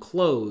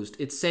closed.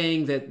 It's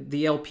saying that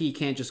the LP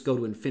can't just go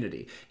to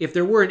infinity. If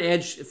there were an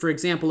edge, for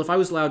example, if I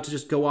was allowed to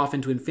just go off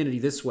into infinity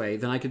this way,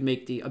 then I could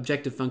make the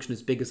objective function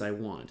as big as I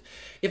want.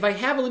 If I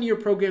have a linear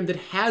program that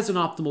has an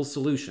optimal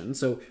solution,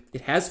 so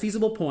it has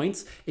feasible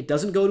points, it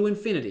doesn't go to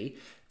infinity,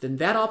 then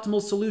that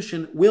optimal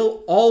solution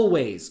will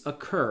always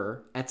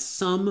occur at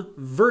some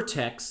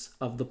vertex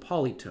of the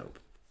polytope.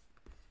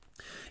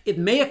 It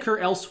may occur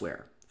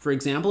elsewhere. For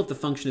example,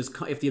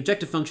 if the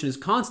objective function is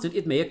constant,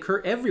 it may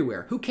occur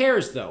everywhere. Who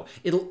cares though?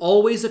 It'll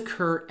always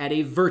occur at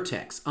a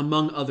vertex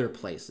among other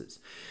places.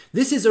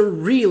 This is a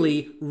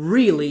really,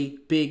 really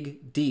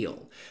big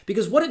deal,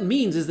 because what it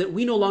means is that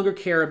we no longer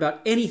care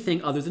about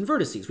anything other than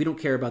vertices. We don't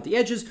care about the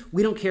edges.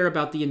 We don't care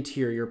about the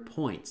interior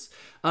points.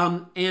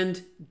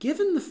 And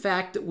given the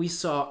fact that we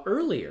saw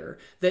earlier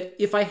that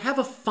if I have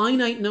a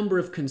finite number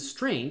of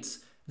constraints,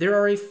 there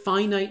are a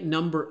finite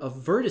number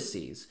of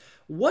vertices,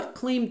 what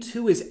claim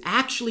 2 is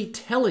actually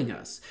telling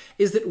us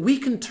is that we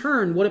can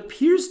turn what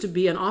appears to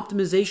be an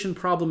optimization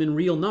problem in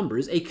real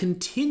numbers, a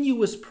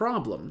continuous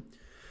problem,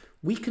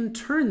 we can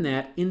turn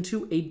that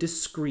into a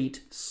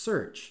discrete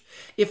search.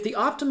 If the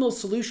optimal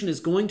solution is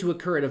going to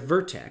occur at a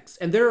vertex,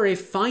 and there are a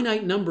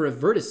finite number of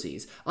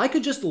vertices, I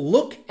could just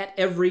look at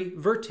every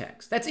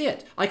vertex. That's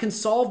it. I can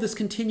solve this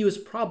continuous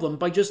problem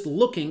by just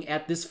looking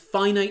at this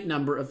finite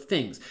number of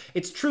things.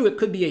 It's true, it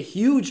could be a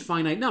huge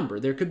finite number.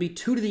 There could be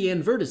 2 to the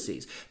n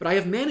vertices, but I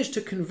have managed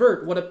to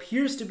convert what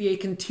appears to be a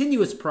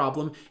continuous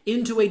problem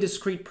into a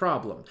discrete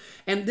problem.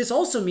 And this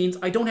also means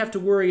I don't have to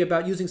worry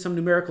about using some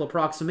numerical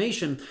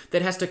approximation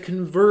that has to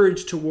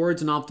converge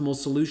towards an optimal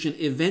solution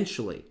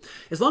eventually.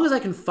 As long as I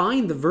can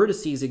find the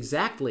vertices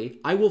exactly,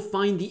 I will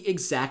find the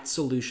exact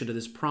solution to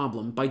this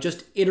problem by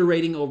just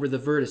iterating over the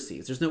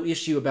vertices. There's no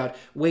issue about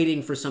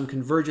waiting for some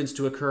convergence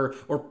to occur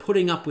or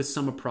putting up with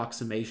some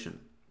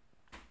approximation.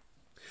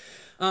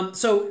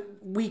 So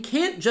we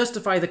can't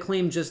justify the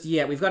claim just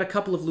yet. We've got a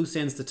couple of loose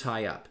ends to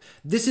tie up.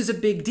 This is a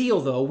big deal,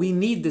 though. We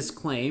need this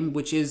claim,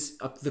 which is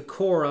the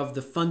core of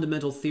the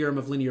fundamental theorem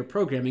of linear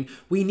programming.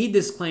 We need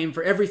this claim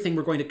for everything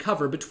we're going to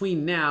cover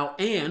between now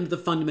and the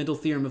fundamental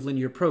theorem of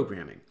linear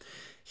programming.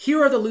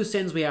 Here are the loose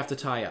ends we have to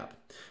tie up.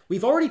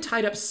 We've already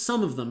tied up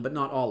some of them, but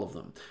not all of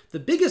them. The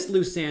biggest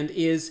loose end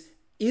is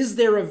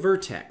there a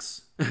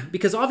vertex?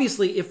 Because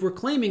obviously, if we're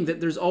claiming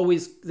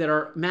that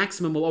our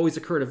maximum will always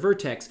occur at a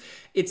vertex,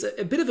 it's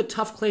a bit of a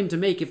tough claim to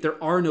make if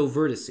there are no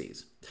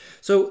vertices.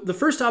 So the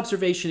first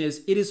observation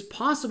is it is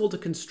possible to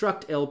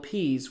construct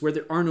LPs where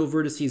there are no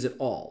vertices at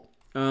all.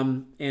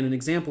 And an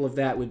example of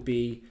that would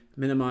be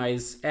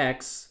minimize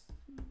x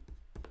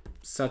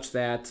such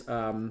that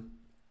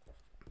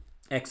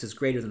x is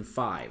greater than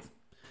 5.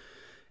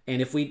 And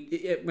if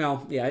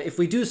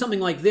we do something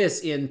like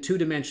this in 2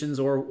 dimensions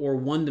or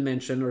 1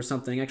 dimension or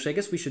something, actually, I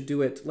guess we should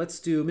do it. Let's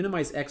do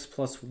minimize x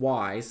plus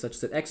y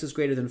such that x is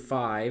greater than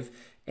 5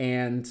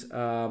 and,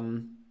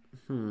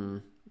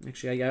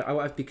 actually, I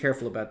have to be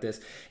careful about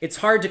this. It's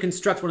hard to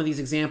construct one of these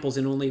examples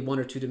in only 1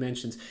 or 2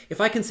 dimensions. If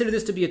I consider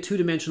this to be a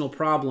 2-dimensional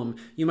problem,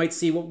 you might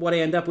see what I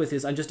end up with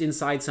is I'm just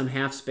inside some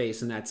half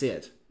space and that's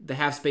it. The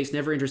half space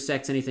never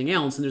intersects anything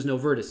else and there's no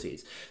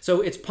vertices.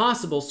 So it's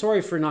possible,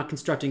 sorry for not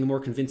constructing a more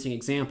convincing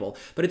example,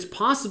 but it's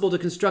possible to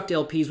construct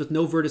LPs with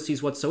no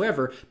vertices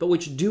whatsoever, but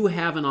which do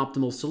have an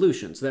optimal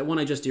solution. So that one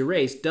I just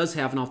erased does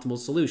have an optimal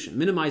solution.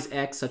 Minimize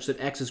x such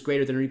that x is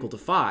greater than or equal to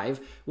 5.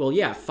 Well,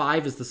 yeah,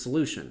 5 is the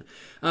solution.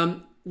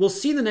 We'll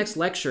see in the next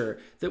lecture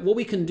that what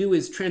we can do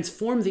is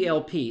transform the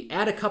LP,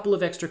 add a couple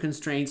of extra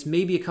constraints,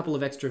 maybe a couple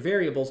of extra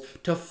variables,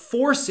 to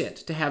force it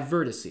to have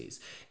vertices.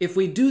 If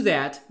we do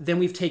that, then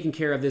we've taken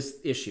care of this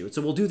issue.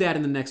 So we'll do that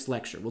in the next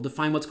lecture. We'll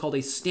define what's called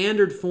a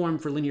standard form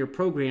for linear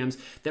programs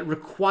that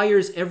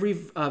requires every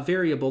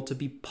variable to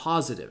be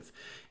positive.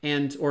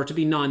 Or to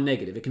be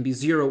non-negative. It can be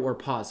 0 or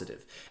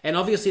positive. And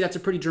obviously that's a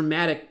pretty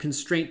dramatic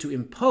constraint to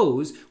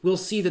impose. We'll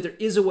see that there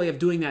is a way of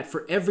doing that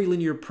for every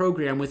linear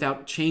program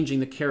without changing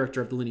the character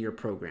of the linear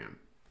program.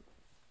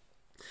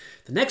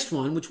 The next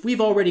one, which we've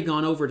already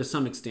gone over to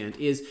some extent,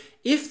 is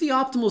if the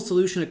optimal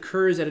solution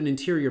occurs at an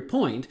interior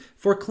point,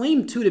 for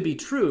claim 2 to be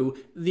true,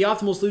 the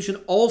optimal solution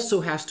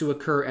also has to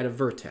occur at a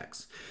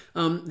vertex.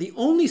 The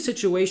only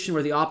situation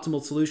where the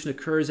optimal solution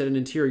occurs at an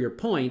interior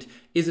point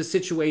is a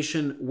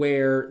situation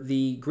where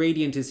the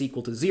gradient is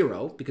equal to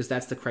 0, because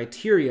that's the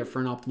criteria for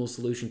an optimal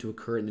solution to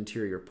occur at an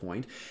interior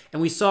point.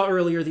 And we saw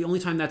earlier the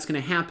only time that's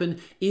going to happen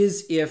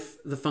is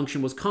if the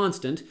function was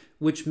constant,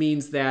 which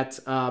means that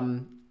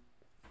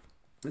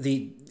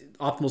the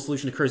optimal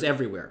solution occurs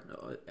everywhere,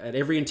 at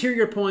every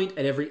interior point,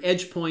 at every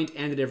edge point,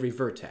 and at every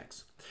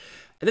vertex.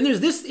 And then there's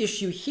this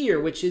issue here,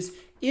 which is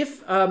if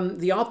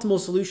the optimal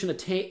solution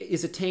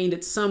is attained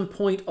at some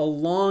point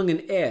along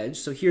an edge,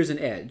 so here's an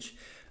edge,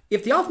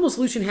 if the optimal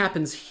solution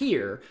happens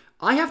here,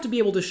 I have to be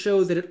able to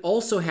show that it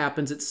also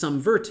happens at some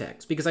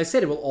vertex, because I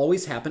said it will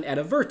always happen at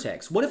a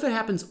vertex. What if it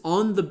happens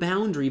on the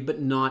boundary but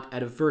not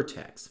at a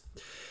vertex?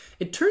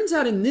 It turns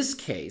out in this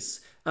case,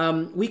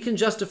 we can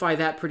justify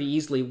that pretty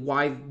easily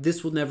why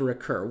this will never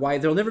occur, why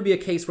there'll never be a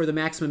case where the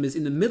maximum is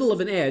in the middle of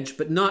an edge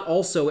but not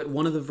also at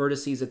one of the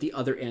vertices at the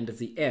other end of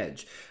the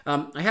edge.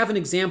 I have an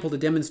example to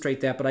demonstrate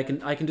that, but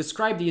I can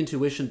describe the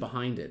intuition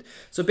behind it.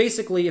 So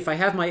basically, if I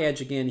have my edge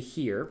again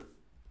here,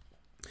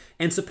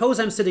 and suppose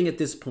I'm sitting at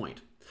this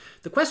point,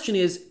 the question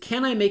is,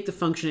 can I make the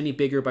function any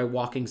bigger by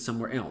walking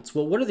somewhere else?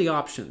 Well, what are the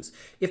options?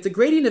 If the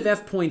gradient of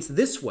f points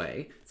this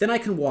way, then I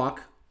can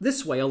walk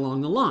this way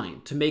along the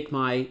line to make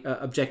my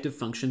objective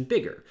function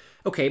bigger.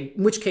 Okay,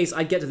 in which case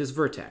I get to this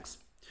vertex.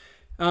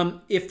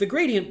 If the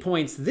gradient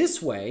points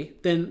this way,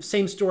 then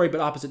same story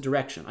but opposite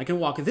direction. I can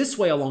walk this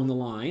way along the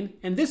line,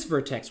 and this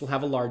vertex will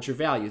have a larger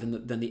value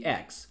than the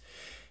x.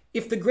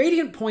 If the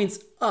gradient points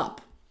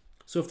up,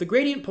 so if the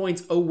gradient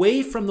points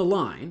away from the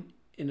line,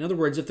 in other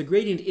words, if the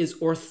gradient is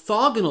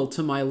orthogonal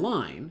to my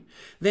line,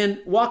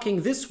 then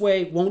walking this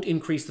way won't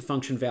increase the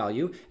function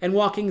value, and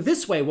walking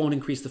this way won't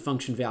increase the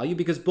function value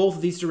because both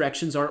of these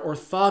directions are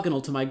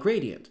orthogonal to my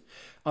gradient.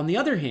 On the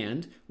other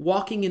hand,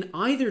 walking in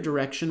either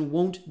direction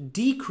won't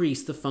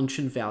decrease the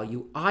function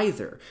value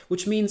either,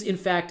 which means, in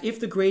fact, if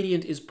the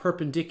gradient is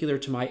perpendicular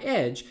to my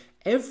edge,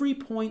 every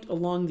point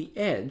along the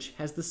edge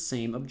has the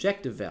same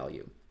objective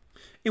value.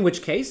 In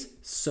which case,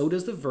 so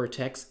does the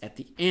vertex at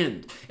the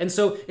end. And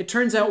so it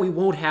turns out we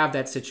won't have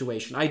that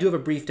situation. I do have a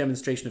brief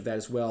demonstration of that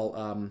as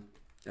well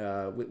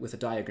with a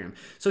diagram.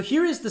 So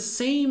here is the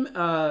same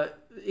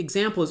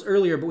example as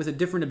earlier, but with a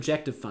different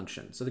objective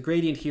function. So the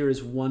gradient here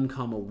is 1,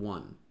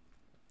 1.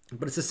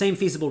 But it's the same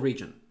feasible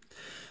region.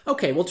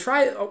 Okay, we'll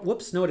try, oh,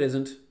 whoops, no it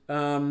isn't.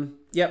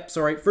 Yep,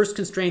 sorry, first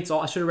constraint's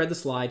all, I should have read the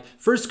slide.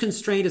 First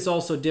constraint is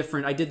also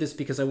different. I did this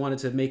because I wanted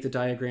to make the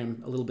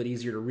diagram a little bit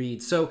easier to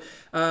read. So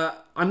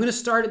I'm going to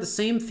start at the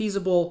same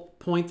feasible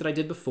point that I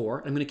did before.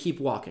 I'm going to keep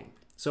walking.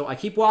 So I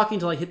keep walking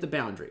until I hit the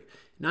boundary.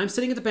 Now I'm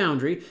sitting at the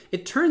boundary.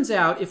 It turns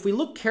out if we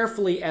look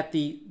carefully at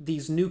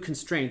these new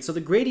constraints, so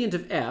the gradient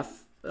of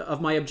f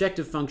of my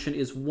objective function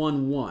is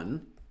 1,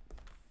 1.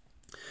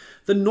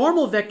 The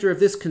normal vector of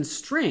this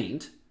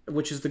constraint,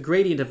 which is the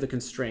gradient of the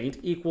constraint,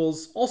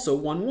 equals also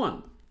 1,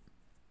 1.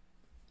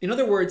 In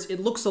other words,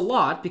 it looks a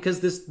lot, because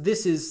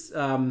this is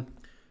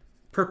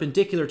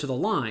perpendicular to the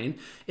line,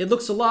 it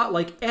looks a lot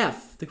like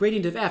f. The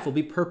gradient of f will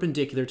be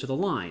perpendicular to the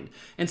line.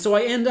 And so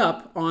I end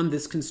up on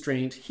this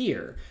constraint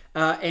here.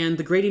 And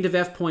the gradient of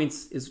f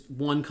points is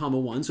 1,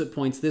 1, so it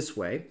points this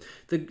way.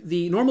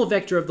 The normal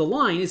vector of the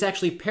line is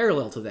actually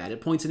parallel to that.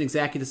 It points in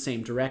exactly the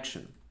same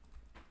direction.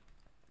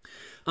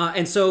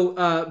 And so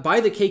by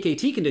the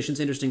KKT conditions,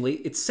 interestingly,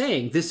 it's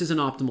saying this is an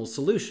optimal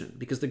solution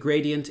because the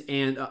gradient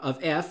of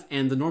f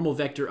and the normal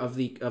vector of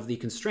the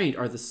constraint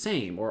are the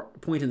same, or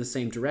point in the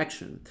same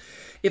direction.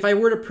 If I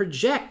were to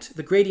project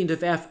the gradient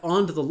of f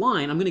onto the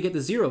line, I'm going to get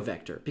the 0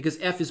 vector because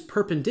f is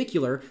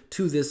perpendicular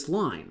to this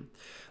line.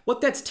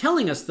 What that's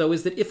telling us, though,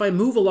 is that if I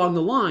move along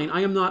the line,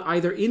 I am not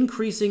either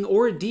increasing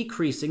or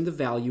decreasing the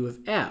value of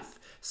f.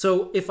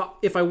 So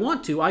if I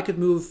want to, I could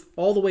move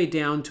all the way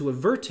down to a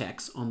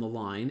vertex on the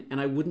line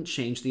and I wouldn't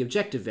change the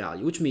objective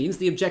value, which means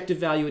the objective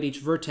value at each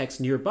vertex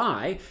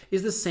nearby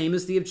is the same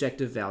as the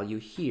objective value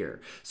here.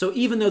 So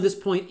even though this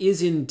point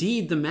is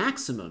indeed the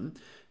maximum,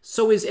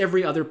 so is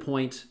every other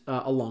point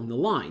along the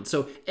line.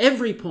 So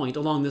every point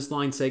along this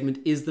line segment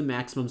is the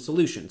maximum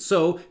solution.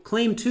 So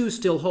claim 2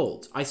 still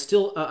holds. I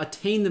still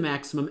attain the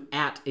maximum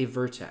at a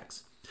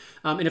vertex.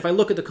 And if I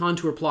look at the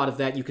contour plot of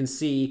that, you can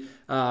see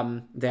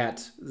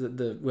that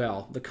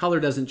the color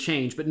doesn't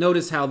change, but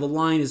notice how the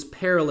line is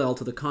parallel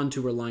to the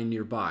contour line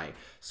nearby.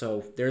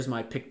 So there's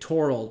my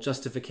pictorial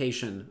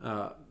justification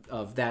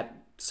of that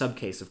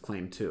subcase of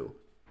claim 2.